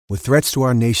With threats to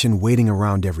our nation waiting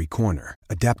around every corner,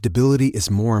 adaptability is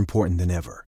more important than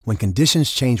ever. When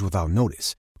conditions change without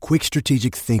notice, quick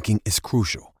strategic thinking is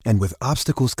crucial. And with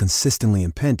obstacles consistently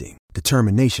impending,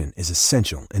 determination is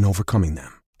essential in overcoming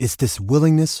them. It's this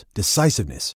willingness,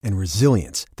 decisiveness, and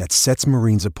resilience that sets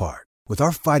Marines apart. With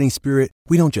our fighting spirit,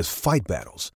 we don't just fight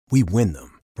battles, we win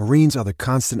them. Marines are the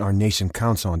constant our nation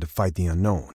counts on to fight the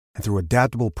unknown. And through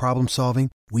adaptable problem solving,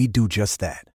 we do just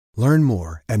that. Learn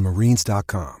more at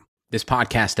marines.com. This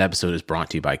podcast episode is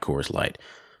brought to you by Coors Light.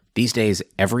 These days,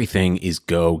 everything is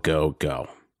go, go, go.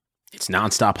 It's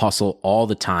nonstop hustle all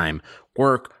the time.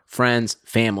 Work, friends,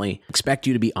 family expect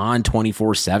you to be on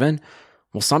 24/7.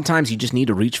 Well, sometimes you just need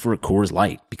to reach for a Coors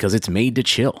Light because it's made to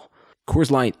chill.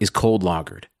 Coors Light is cold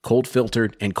lagered, cold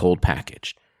filtered, and cold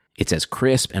packaged. It's as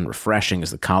crisp and refreshing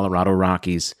as the Colorado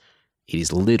Rockies. It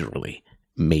is literally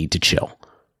made to chill.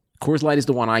 Coors Light is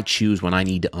the one I choose when I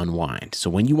need to unwind. So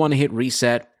when you want to hit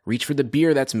reset, reach for the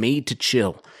beer that's made to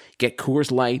chill. Get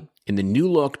Coors Light in the new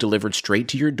look delivered straight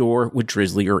to your door with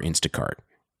Drizzly or Instacart.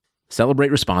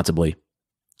 Celebrate responsibly.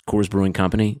 Coors Brewing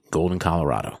Company, Golden,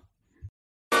 Colorado.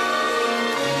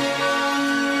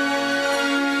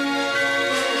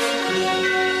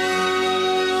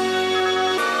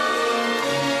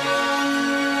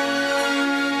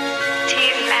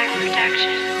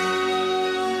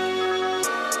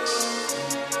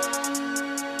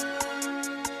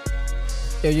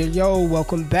 Yo,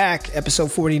 welcome back.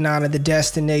 Episode 49 of the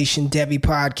Destination Devy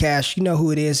podcast. You know who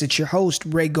it is. It's your host,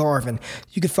 Ray Garvin.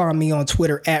 You can find me on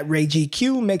Twitter at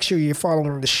RayGQ. Make sure you're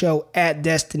following the show at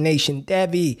Destination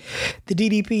Devy. The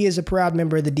DDP is a proud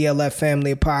member of the DLF family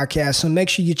of podcasts, so make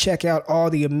sure you check out all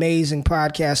the amazing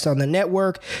podcasts on the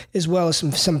network, as well as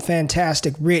some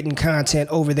fantastic written content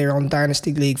over there on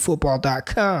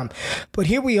DynastyLeagueFootball.com. But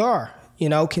here we are.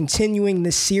 Continuing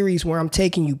this series where I'm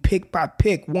taking you pick by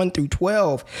pick, 1 through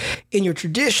 12, in your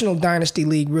traditional Dynasty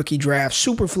League rookie drafts,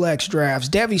 Superflex drafts,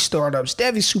 Devy startups,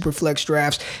 Devy Superflex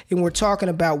drafts, and we're talking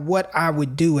about what I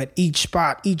would do at each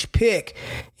spot, each pick.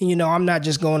 And, I'm not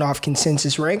just going off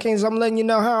consensus rankings. I'm letting you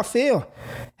know how I feel.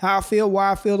 Why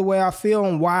I feel the way I feel,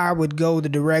 and why I would go the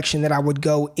direction that I would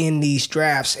go in these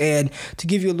drafts. And to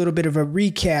give you a little bit of a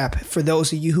recap for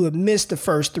those of you who have missed the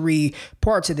first three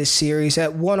parts of this series,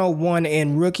 at 101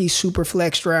 in rookie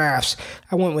Superflex drafts,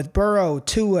 I went with Burrow,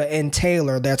 Tua, and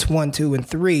Taylor. That's 1, 2, and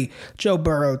 3. Joe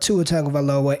Burrow, Tua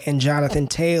Tagovailoa, and Jonathan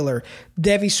Taylor.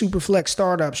 Devy Superflex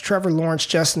startups, Trevor Lawrence,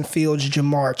 Justin Fields,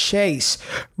 Jamar Chase.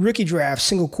 Rookie draft,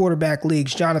 single quarterback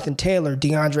leagues, Jonathan Taylor,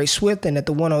 DeAndre Swift, and at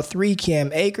the 103,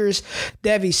 Cam Akers.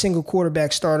 Devy single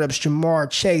quarterback startups, Jamar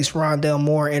Chase, Rondell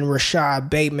Moore, and Rashad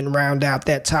Bateman round out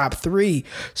that top three.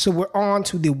 So we're on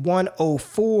to the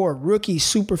 104 rookie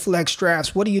Superflex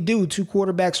drafts. What do you do? Two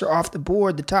quarterbacks are off the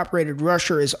board. The top-rated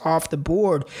rusher is off the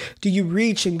board. Do you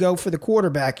reach and go for the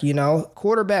quarterback?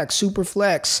 Quarterback,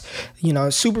 Superflex.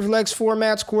 Superflex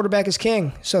formats, quarterback is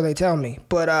king, so they tell me.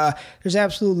 But there's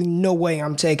absolutely no way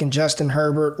I'm taking Justin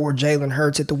Herbert or Jalen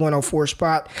Hurts at the 104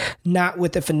 spot, not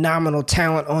with the phenomenal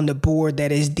talent on the board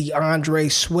that is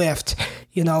DeAndre Swift.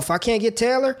 If I can't get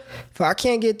Taylor,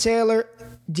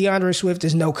 DeAndre Swift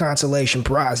is no consolation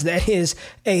prize. That is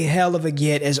a hell of a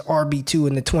get as RB2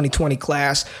 in the 2020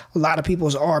 class. A lot of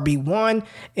people's RB1,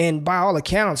 and by all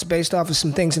accounts, based off of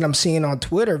some things that I'm seeing on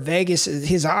Twitter, Vegas,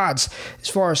 his odds as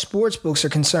far as sports books are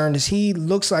concerned, is he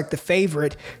looks like the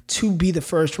favorite to be the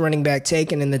first running back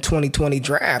taken in the 2020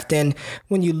 draft. And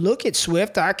when you look at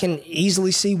Swift, I can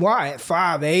easily see why. At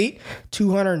 5'8",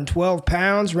 212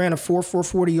 pounds, ran a 4.4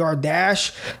 40-yard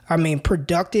dash.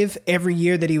 Productive every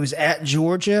year that he was at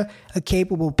Georgia. A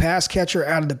capable pass catcher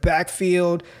out of the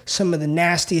backfield, some of the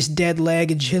nastiest dead leg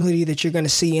agility that you're going to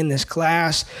see in this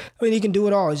class. He can do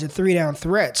it all. He's a 3-down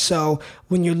threat. So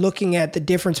when you're looking at the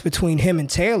difference between him and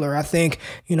Taylor, I think,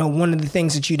 one of the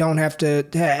things that you don't have to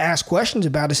ask questions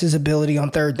about is his ability on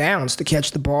third downs to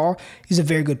catch the ball. He's a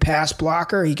very good pass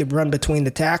blocker. He could run between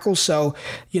the tackles. So,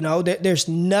 there's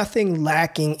nothing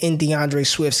lacking in DeAndre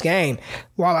Swift's game.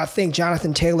 While I think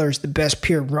Jonathan Taylor is the best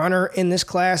pure runner in this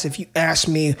class, if you ask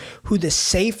me who the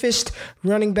safest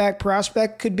running back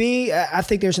prospect could be, I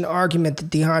think there's an argument that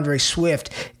DeAndre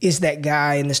Swift is that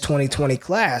guy in this 2020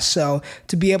 class. So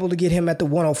to be able to get him at the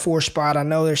 104 spot, I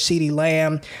know there's CeeDee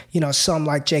Lamb, some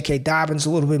like J.K. Dobbins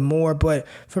a little bit more, but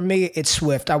for me, it's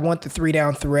Swift. I want the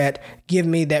 3-down threat. Give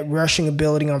me that rushing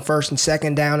ability on first and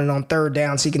second down and on third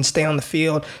down so he can stay on the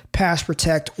field, pass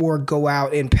protect, or go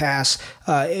out and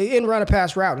run a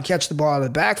pass route and catch the ball out of the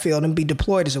backfield and be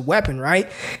deployed as a weapon,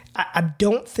 right? I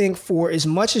don't think for as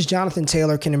much as Jonathan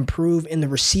Taylor can improve in the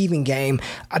receiving game,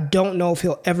 I don't know if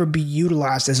he'll ever be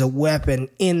utilized as a weapon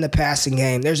in the passing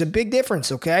game. There's a big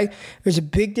difference, okay? There's a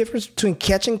big difference between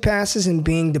catching passes and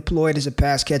being deployed as a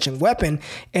pass-catching weapon,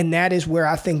 and that is where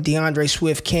I think DeAndre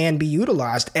Swift can be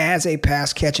utilized as a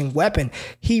pass-catching weapon.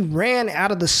 He ran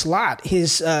out of the slot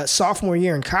his sophomore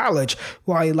year in college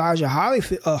while Elijah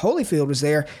Holyfield was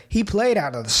there. He played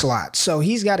out of the slot, so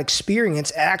he's got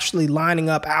experience actually lining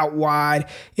up out wide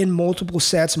in multiple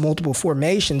sets, multiple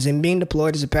formations, and being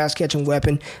deployed as a pass-catching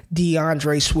weapon.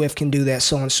 DeAndre Swift can do that.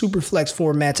 So on Superflex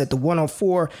formats at the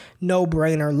 104,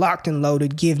 no-brainer, locked and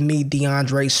loaded, give me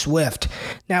DeAndre Swift.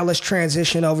 Now let's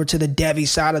transition over to the Devy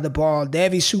side of the ball.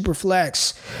 Devy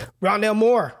Superflex, Rondale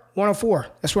Moore. 104.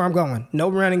 That's where I'm going. No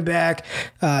running back,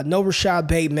 no Rashad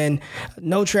Bateman,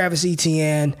 no Travis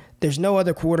Etienne. There's no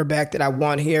other quarterback that I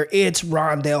want here. It's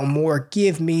Rondale Moore.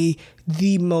 Give me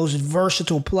the most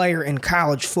versatile player in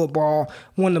college football,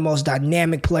 one of the most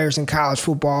dynamic players in college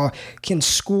football, can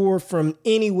score from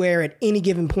anywhere at any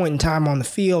given point in time on the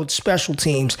field, special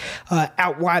teams,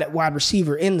 out wide at wide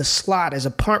receiver, in the slot, as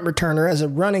a punt returner, as a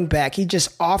running back. He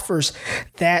just offers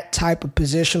that type of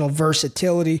positional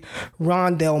versatility.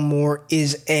 Rondale Moore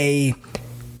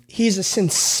he's a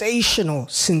sensational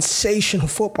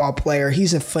football player.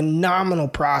 He's a phenomenal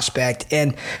prospect.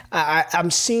 And I'm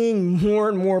seeing more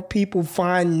and more people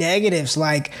find negatives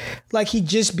like he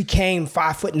just became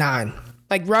 5'9".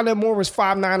 Like Rondale Moore was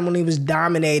 5'9" when he was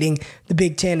dominating the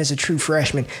Big Ten as a true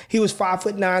freshman. He was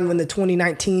 5'9" when the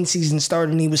 2019 season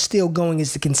started, and he was still going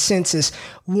as the consensus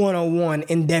 101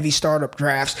 in Devy startup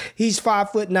drafts. He's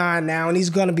 5'9" now, and he's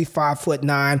going to be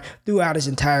 5'9" throughout his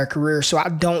entire career. So I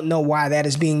don't know why that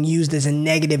is being used as a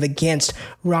negative against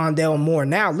Rondale Moore.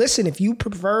 Now, listen, if you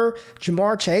prefer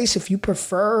Jamar Chase, if you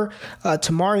prefer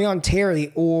Tamarion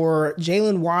Terry or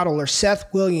Jalen Waddle or Seth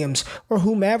Williams or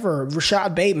whomever,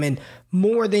 Rashad Bateman,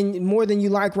 more than you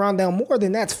like Rondale Moore,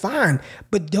 then that's fine.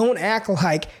 But don't act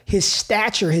like his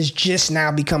stature has just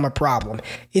now become a problem.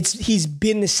 He's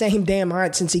been the same damn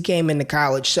height since he came into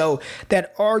college. So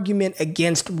that argument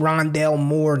against Rondale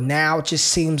Moore now just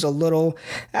seems a little,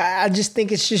 I just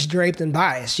think it's just draped in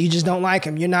bias. You just don't like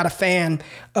him. You're not a fan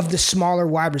of the smaller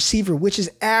wide receiver, which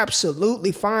is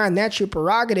absolutely fine. That's your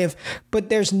prerogative. But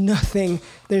there's nothing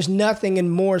in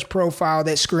Moore's profile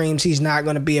that screams he's not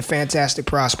going to be a fantastic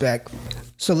prospect.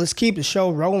 So let's keep the show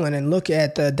rolling and look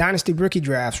at the Dynasty rookie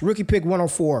drafts. Rookie pick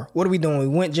 104. What are we doing? We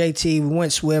went JT, we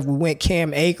went Swift, we went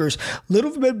Cam Akers.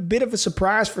 Little bit of a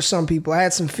surprise for some people. I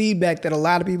had some feedback that a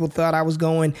lot of people thought I was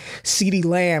going CeeDee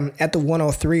Lamb at the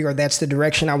 103, or that's the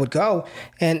direction I would go.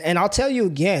 And I'll tell you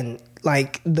again,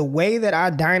 like the way that I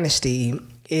Dynasty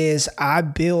is I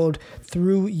build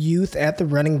through youth at the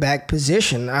running back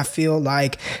position. I feel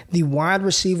like the wide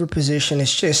receiver position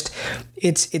is just,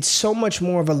 it's so much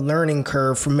more of a learning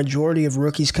curve for majority of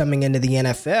rookies coming into the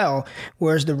NFL,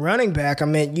 whereas the running back, I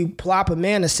mean, you plop him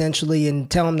in essentially and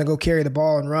tell him to go carry the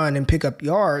ball and run and pick up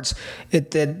yards.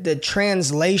 The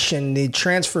translation, the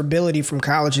transferability from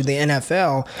college to the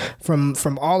NFL,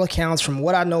 from all accounts, from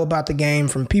what I know about the game,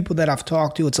 from people that I've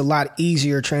talked to, it's a lot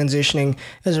easier transitioning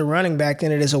as a running back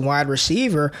than it is a wide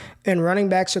receiver. And running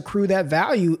backs accrue that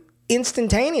value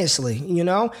instantaneously. You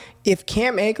know, if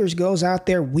Cam Akers goes out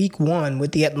there week 1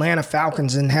 with the Atlanta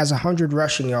Falcons and has 100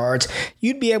 rushing yards,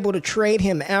 you'd be able to trade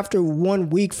him after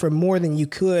 1 week for more than you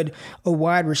could a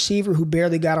wide receiver who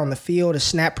barely got on the field. His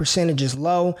snap percentage is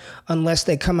low unless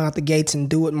they come out the gates and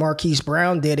do what Marquise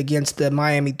Brown did against the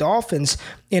Miami Dolphins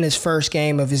in his first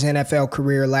game of his NFL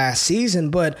career last season.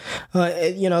 But,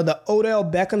 the Odell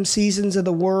Beckham seasons of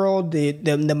the world,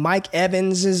 the Mike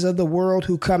Evanses of the world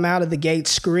who come out of the gate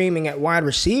screaming at wide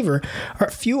receiver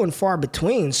are few and far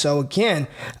between. So again,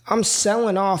 I'm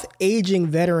selling off aging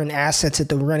veteran assets at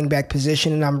the running back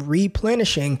position, and I'm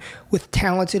replenishing with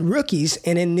talented rookies.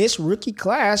 And in this rookie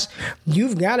class,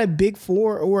 you've got a big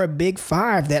 4 or a big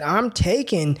 5 that I'm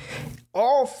taking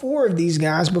all 4 of these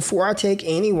guys before I take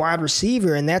any wide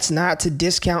receiver. And that's not to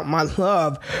discount my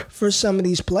love for some of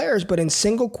these players, but in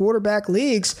single quarterback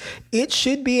leagues, it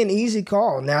should be an easy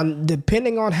call. Now,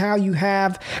 depending on how you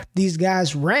have these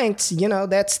guys ranked,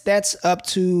 that's up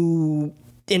to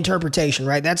interpretation,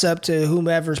 right? That's up to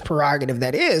whomever's prerogative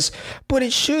that is, but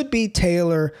it should be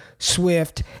Taylor,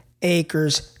 Swift,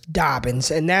 Akers, Dobbins,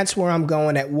 and that's where I'm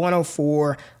going at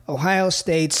 104.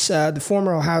 the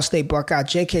former Ohio State Buckeye,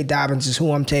 J.K. Dobbins is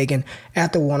who I'm taking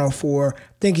at the 104.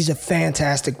 Think he's a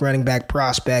fantastic running back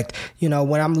prospect.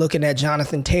 When I'm looking at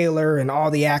Jonathan Taylor and all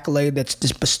the accolade that's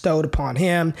just bestowed upon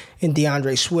him and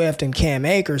DeAndre Swift and Cam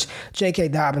Akers, J.K.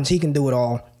 Dobbins, he can do it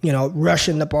all.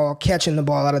 Rushing the ball, catching the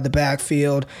ball out of the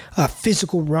backfield, a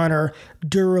physical runner,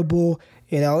 durable.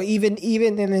 Even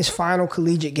in his final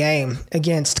collegiate game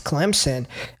against Clemson,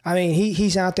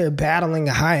 he's out there battling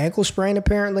a high ankle sprain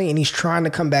apparently, and he's trying to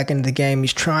come back into the game.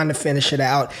 He's trying to finish it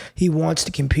out. He wants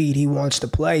to compete. He wants to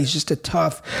play. He's just a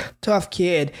tough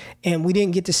kid, and we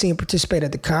didn't get to see him participate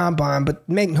at the Combine, but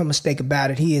make no mistake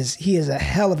about it, he is a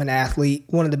hell of an athlete,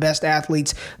 one of the best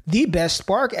athletes, the best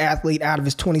spark athlete out of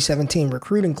his 2017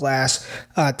 recruiting class,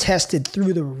 tested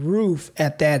through the roof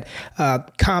at that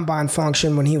Combine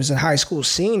function when he was in high school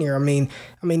senior.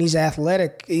 He's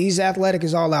athletic. He's athletic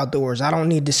as all outdoors. I don't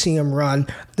need to see him run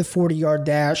the 40-yard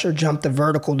dash or jump the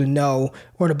vertical to know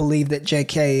or to believe that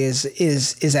JK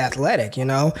is athletic.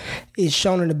 He's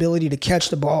shown an ability to catch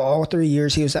the ball all 3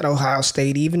 years he was at Ohio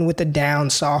State. Even with the down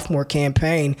sophomore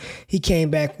campaign, he came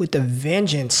back with a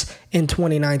vengeance in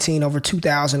 2019, over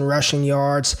 2,000 rushing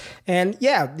yards. And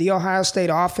yeah, the Ohio State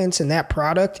offense and that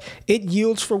product, it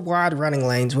yields for wide running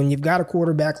lanes. When you've got a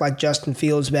quarterback like Justin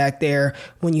Fields back there,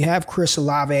 when you have Chris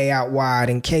Olave out wide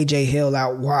and KJ Hill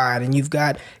out wide, and you've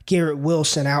got Garrett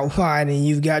Wilson out wide, and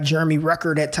you've got Jeremy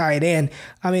Ruckert at tight end.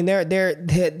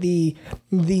 The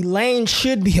lane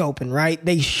should be open, right?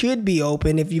 They should be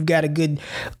open if you've got a good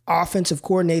offensive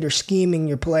coordinator scheming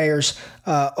your players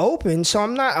open. So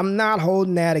I'm not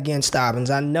holding that against Dobbins.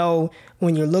 I know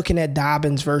when you're looking at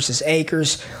Dobbins versus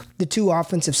Akers, the two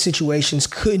offensive situations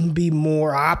couldn't be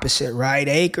more opposite, right?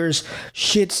 Akers,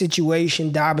 shit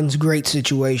situation. Dobbins, great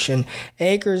situation.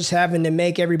 Akers having to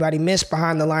make everybody miss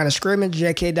behind the line of scrimmage.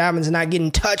 J.K. Dobbins not getting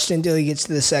touched until he gets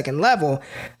to the second level.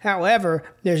 However,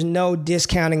 there's no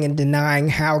discounting and denying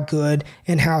how good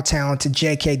and how talented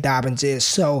J.K. Dobbins is.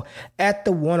 So at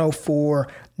the 104,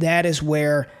 that is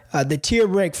where the tier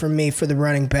break for me for the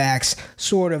running backs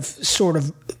sort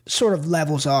of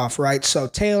levels off, right? So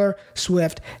Taylor,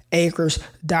 Swift, Akers,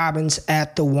 Dobbins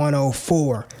at the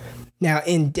 104. Now,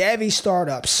 in Devy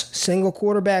startups, single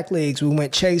quarterback leagues, we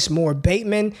went Chase, Moore,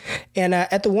 Bateman. And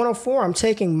at the 104, I'm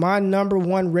taking my number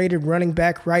one rated running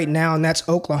back right now, and that's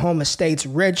Oklahoma State's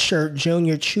redshirt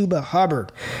junior Chuba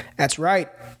Hubbard. That's right.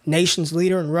 Nation's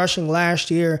leader in rushing last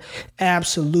year.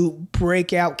 Absolute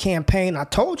breakout campaign. I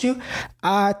told you.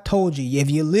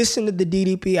 If you listen to the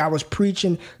DDP, I was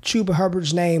preaching Chuba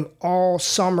Hubbard's name all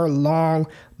summer long.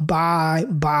 Bye,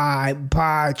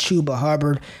 Chuba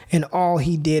Hubbard. And all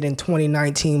he did in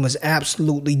 2019 was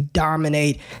absolutely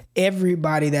dominate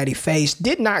everybody that he faced.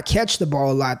 Did not catch the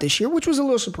ball a lot this year, which was a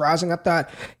little surprising. I thought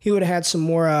he would have had some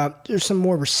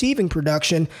more receiving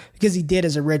production because he did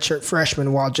as a redshirt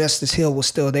freshman while Justice Hill was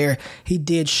still there. He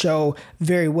did show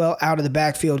very well out of the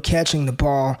backfield catching the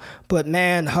ball. But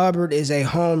man, Hubbard is a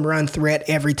home run threat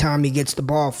every time he gets the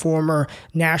ball. Former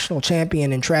national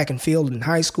champion in track and field in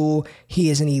high school. He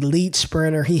is an elite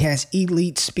sprinter. He has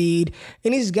elite speed,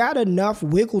 and he's got enough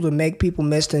wiggle to make people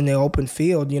miss in the open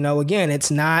field. Again,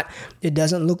 it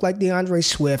doesn't look like DeAndre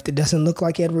Swift. It doesn't look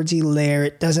like Edwards-Helaire.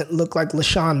 It doesn't look like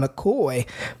LaShawn McCoy.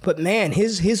 But man,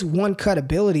 his one-cut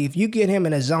ability, if you get him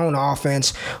in a zone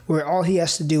offense where all he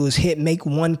has to do is make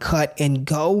one cut and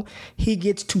go, he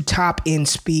gets to top end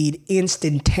speed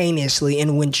instantaneously.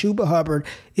 And when Chuba Hubbard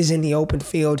is in the open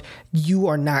field, you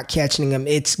are not catching him.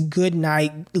 It's good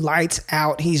night, lights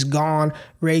out, he's gone,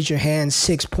 raise your hand,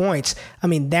 6 points.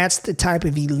 That's the type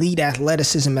of elite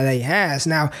athleticism that he has.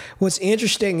 Now, what's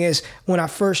interesting is when I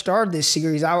first started this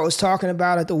series, I was talking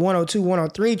about at the 102,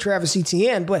 103, Travis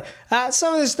Etienne, but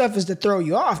some of this stuff is to throw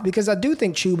you off because I do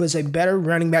think Chuba is a better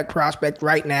running back prospect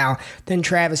right now than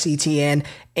Travis Etienne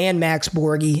and Max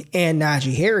Borghi and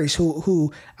Najee Harris,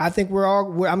 who I think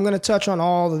I'm going to touch on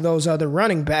all of those other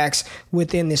running backs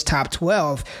within this top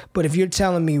 12. But if you're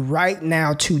telling me right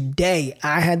now, today,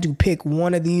 I had to pick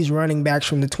one of these running backs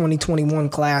from the 2021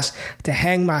 class to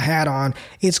hang my hat on,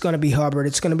 it's going to be Hubbard.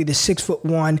 It's going to be the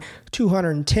 6'1",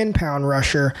 210-pound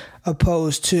rusher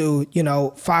opposed to,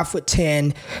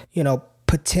 5'10",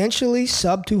 potentially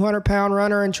sub 200-pound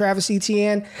runner in Travis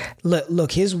Etienne.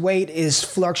 Look, his weight is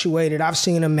fluctuated. I've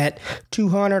seen him at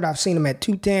 200. I've seen him at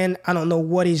 210. I don't know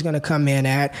what he's going to come in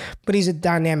at, but he's a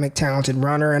dynamic, talented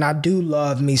runner, and I do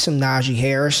love me some Najee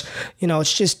Harris.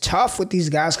 It's just tough with these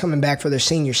guys coming back for their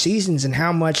senior seasons, and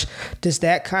how much does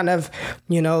that kind of,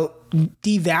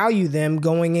 devalue them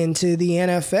going into the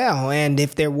NFL. And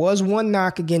if there was one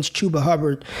knock against Chuba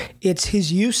Hubbard, it's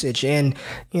his usage. And,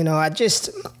 it's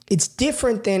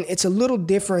a little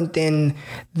different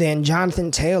than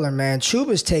Jonathan Taylor, man.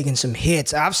 Chuba's taking some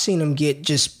hits. I've seen him get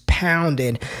just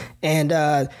pounded. And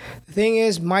the thing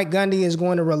is, Mike Gundy is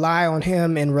going to rely on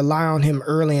him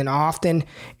early and often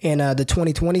in the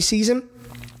 2020 season.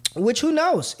 Which, who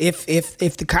knows? If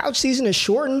the college season is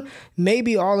shortened,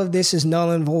 maybe all of this is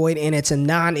null and void and it's a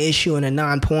non-issue and a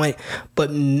non-point.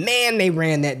 But man, they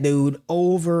ran that dude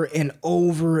over and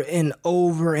over and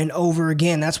over and over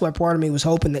again. That's why part of me was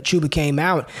hoping that Chuba came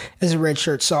out as a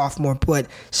redshirt sophomore, but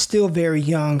still very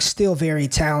young, still very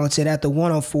talented. At the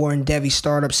 104 in Devy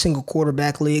startup single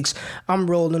quarterback leagues, I'm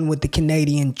rolling with the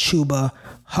Canadian Chuba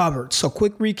Hubbard. So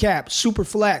quick recap: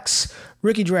 Superflex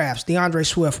rookie drafts, DeAndre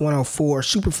Swift 104,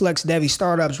 Superflex Devy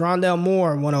startups, Rondale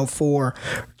Moore 104,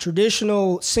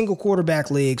 traditional single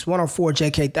quarterback leagues 104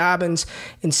 J.K. Dobbins,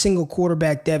 and single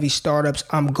quarterback Devy startups,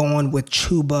 I'm going with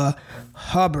Chuba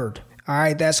Hubbard. All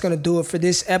right, that's going to do it for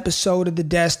this episode of the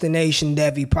Destination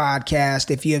Devy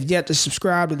podcast. If you have yet to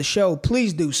subscribe to the show,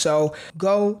 please do so.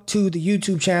 Go to the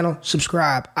YouTube channel,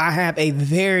 subscribe. I have a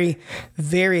very,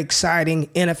 very exciting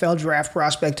NFL draft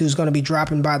prospect who's going to be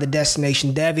dropping by the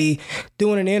Destination Devy,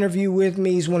 doing an interview with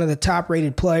me. He's one of the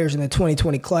top-rated players in the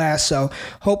 2020 class, so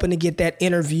hoping to get that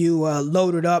interview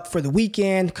loaded up for the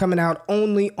weekend, coming out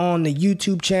only on the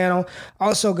YouTube channel.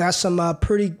 Also got some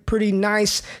pretty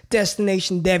nice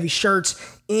Destination Devy shirts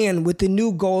in with the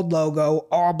new gold logo,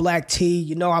 all black tee.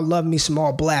 You know I love me some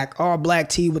all black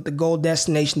tee with the gold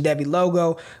Destination Devy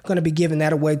logo. Going to be giving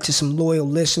that away to some loyal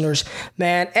listeners,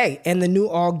 man. Hey, and the new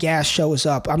All Gas show is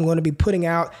up. I'm going to be putting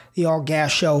out the All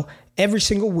Gas show every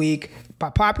single week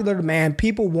by popular demand.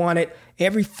 People want it.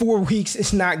 Every 4 weeks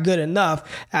is not good enough.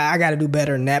 I got to do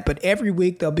better than that. But every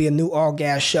week there'll be a new All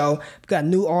Gas show. We've got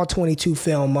new All 22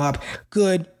 film up.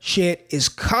 Good shit is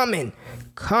coming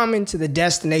to the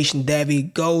Destination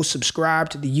Devy. Go subscribe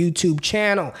to the YouTube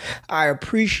channel. I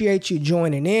appreciate you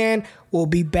joining in. We'll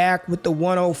be back with the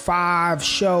 105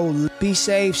 show. Be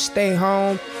safe, stay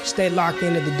home, stay locked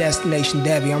into the Destination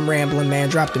Devy. I'm rambling, man.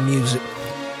 Drop the music.